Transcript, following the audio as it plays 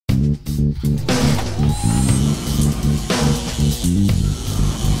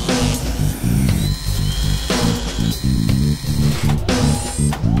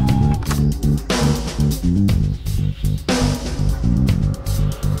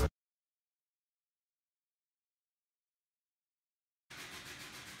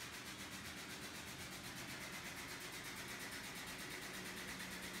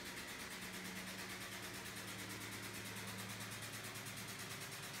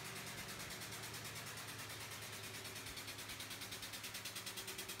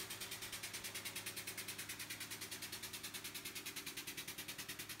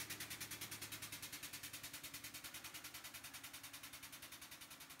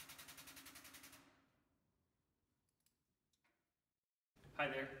Hi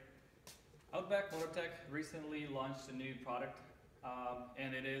there. Outback Motortek recently launched a new product,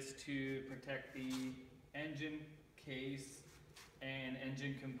 and it is to protect the engine case and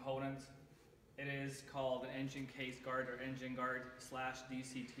engine components. It is called an engine case guard or engine guard slash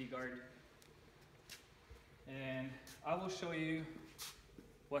DCT guard. And I will show you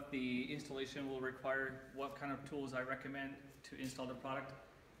what the installation will require, what kind of tools I recommend to install the product,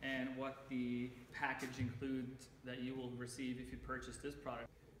 and what the package includes that you will receive if you purchase this product.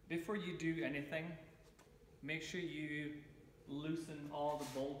 Before you do anything, make sure you loosen all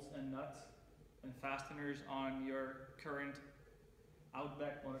the bolts and nuts and fasteners on your current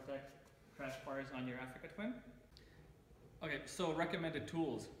Outback Motortek crash bars on your Africa Twin. Okay, so recommended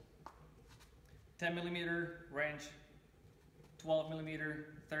tools: 10mm wrench, 12mm,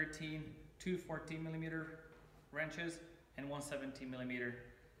 13, two 14mm wrenches, and one 17mm.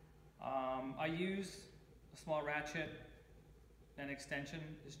 I use a small ratchet and extension.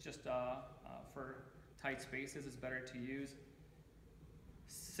 It's just for tight spaces, it's better to use.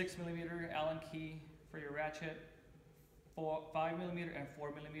 6mm Allen key for your ratchet, 5mm and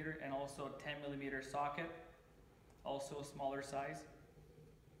 4mm, and also a 10mm socket, also a smaller size.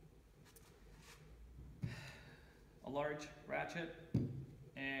 A large ratchet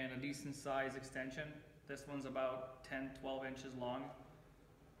and a decent size extension. This one's about 10-12 inches long,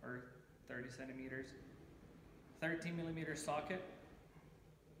 or 30 centimeters. 13mm socket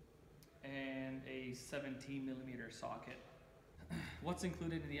and a 17mm socket. What's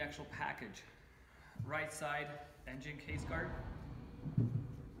included in the actual package? Right side engine case guard,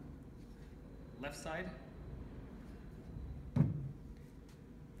 left side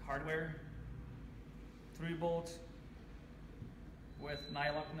hardware, 3 bolts with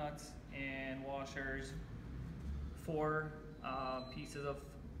nylock nuts and washers, 4 pieces of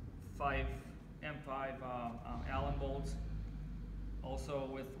 5 M5 Allen bolts, also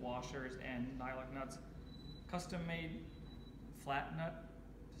with washers and nylock nuts. Custom made flat nut,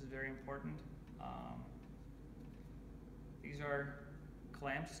 this is very important. These are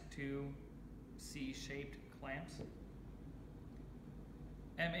clamps, 2 C-shaped clamps.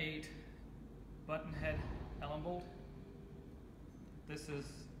 M8 button head Allen bolt. This is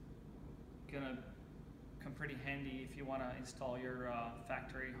gonna come pretty handy if you want to install your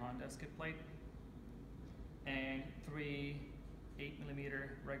factory Honda skid plate. And 3 8mm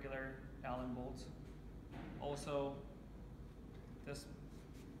regular Allen bolts. Also, this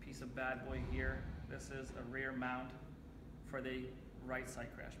piece of bad boy here, this is a rear mount for the right side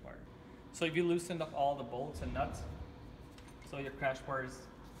crash bar. So if you loosened up all the bolts and nuts, so your crash bars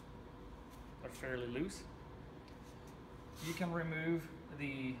are fairly loose, you can remove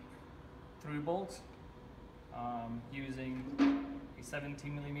the through bolts using a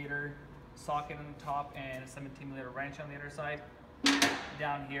 17mm socket on the top and a 17mm wrench on the other side.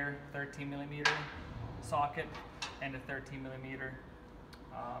 Down here, 13mm socket and a 13mm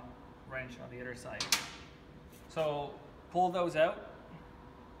wrench on the other side. So pull those out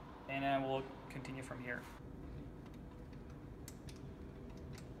and then we'll continue from here.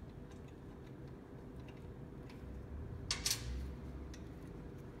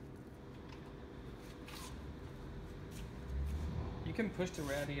 You can push the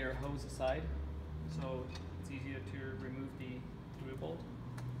radiator hose aside, so it's easier to remove the through bolt.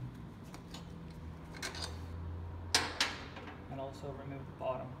 And also remove the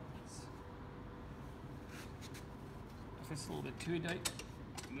bottom. If it's a little bit too tight,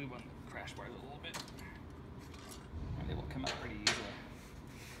 move on the crash bars a little bit, and it will come out pretty easily.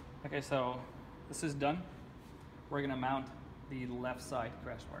 Okay, so this is done. We're gonna mount the left side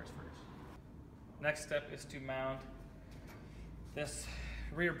crash bars first. Next step is to mount this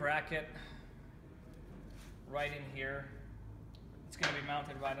rear bracket right in here. It's going to be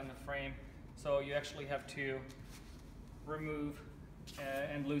mounted right on the frame, so you actually have to remove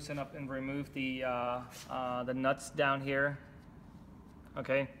and loosen up and remove the nuts down here,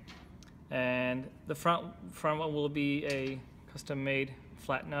 okay, And the front one will be a custom made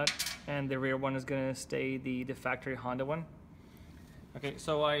flat nut, and the rear one is going to stay the factory Honda one. Okay,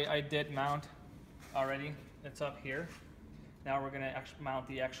 so I did mount already. It's up here. Now we're going to mount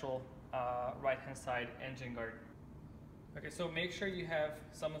the actual right hand side engine guard. Okay, so make sure you have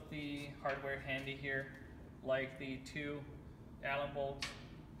some of the hardware handy here, like the 2 Allen bolts,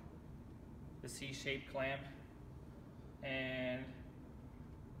 the C-shaped clamp, and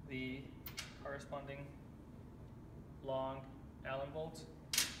the corresponding long Allen bolts.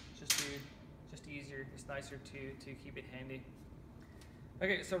 Just easier. It's nicer to keep it handy.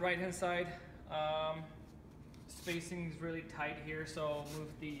 Okay, so right hand side, spacing is really tight here. So move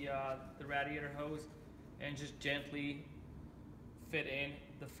the radiator hose and just gently fit in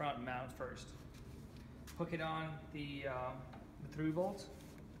the front mount first. Hook it on the through bolts.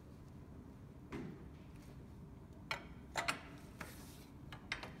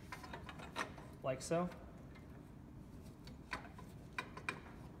 Like so.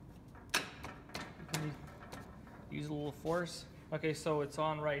 You can use a little force. Okay, so it's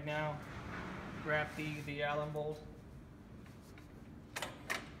on right now. Grab the Allen bolt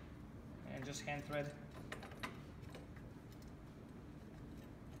and just hand thread.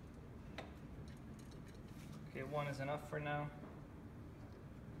 Okay, one is enough for now.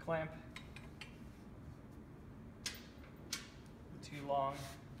 Clamp. The 2 long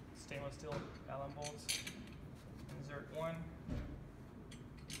stainless steel Allen bolts. Insert 1,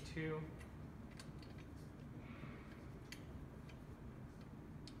 2.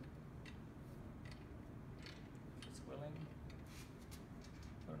 It's willing.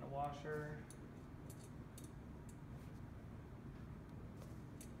 Put in a washer.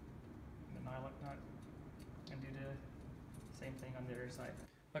 The nylock nut. And do the same thing on the other side.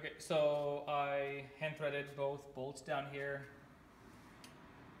 Okay, so I hand threaded both bolts down here.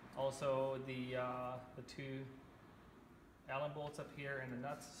 Also the 2 Allen bolts up here and the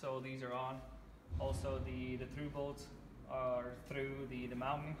nuts, so these are on. Also the through bolts are through the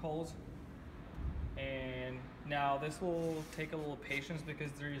mounting holes. And now this will take a little patience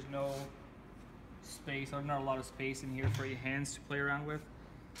because there is no space, or not a lot of space in here for your hands to play around with.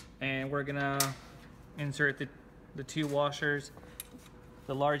 And we're gonna insert the 2 washers,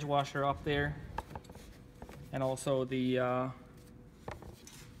 the large washer up there, and also the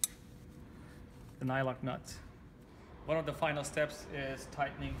nylock nuts. One of the final steps is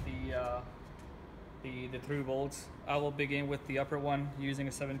tightening the through bolts. I will begin with the upper one using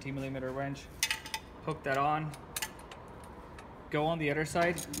a 17mm wrench. Hook that on. Go on the other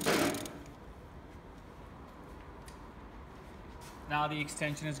side. Now the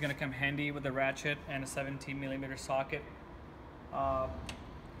extension is going to come handy with a ratchet and a 17mm socket. Try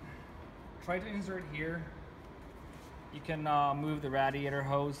to insert here. You can move the radiator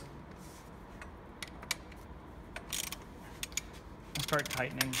hose and start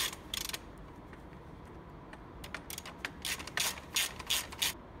tightening.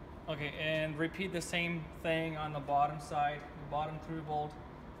 Okay, and repeat the same thing on the bottom side, the bottom through bolt,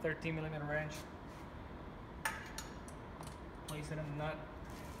 13mm wrench. Place it in the nut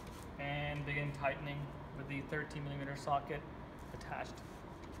and begin tightening with the 13mm socket attached.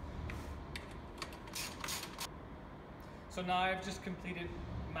 So now I've just completed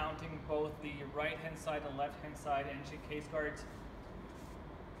mounting both the right hand side and left hand side engine case guards.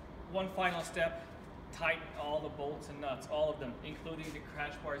 One final step, tighten all the bolts and nuts, all of them, including the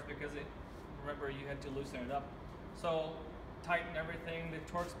crash bars, because remember you had to loosen it up. So tighten everything. The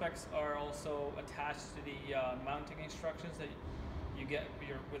torque specs are also attached to the mounting instructions that you get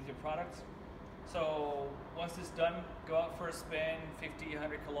with your products. So once it's done, go out for a spin, 50,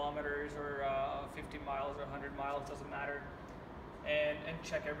 100 kilometers, or 50 miles or 100 miles, doesn't matter, and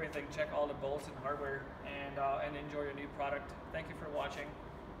check everything, check all the bolts and hardware, and enjoy your new product. Thank you for watching.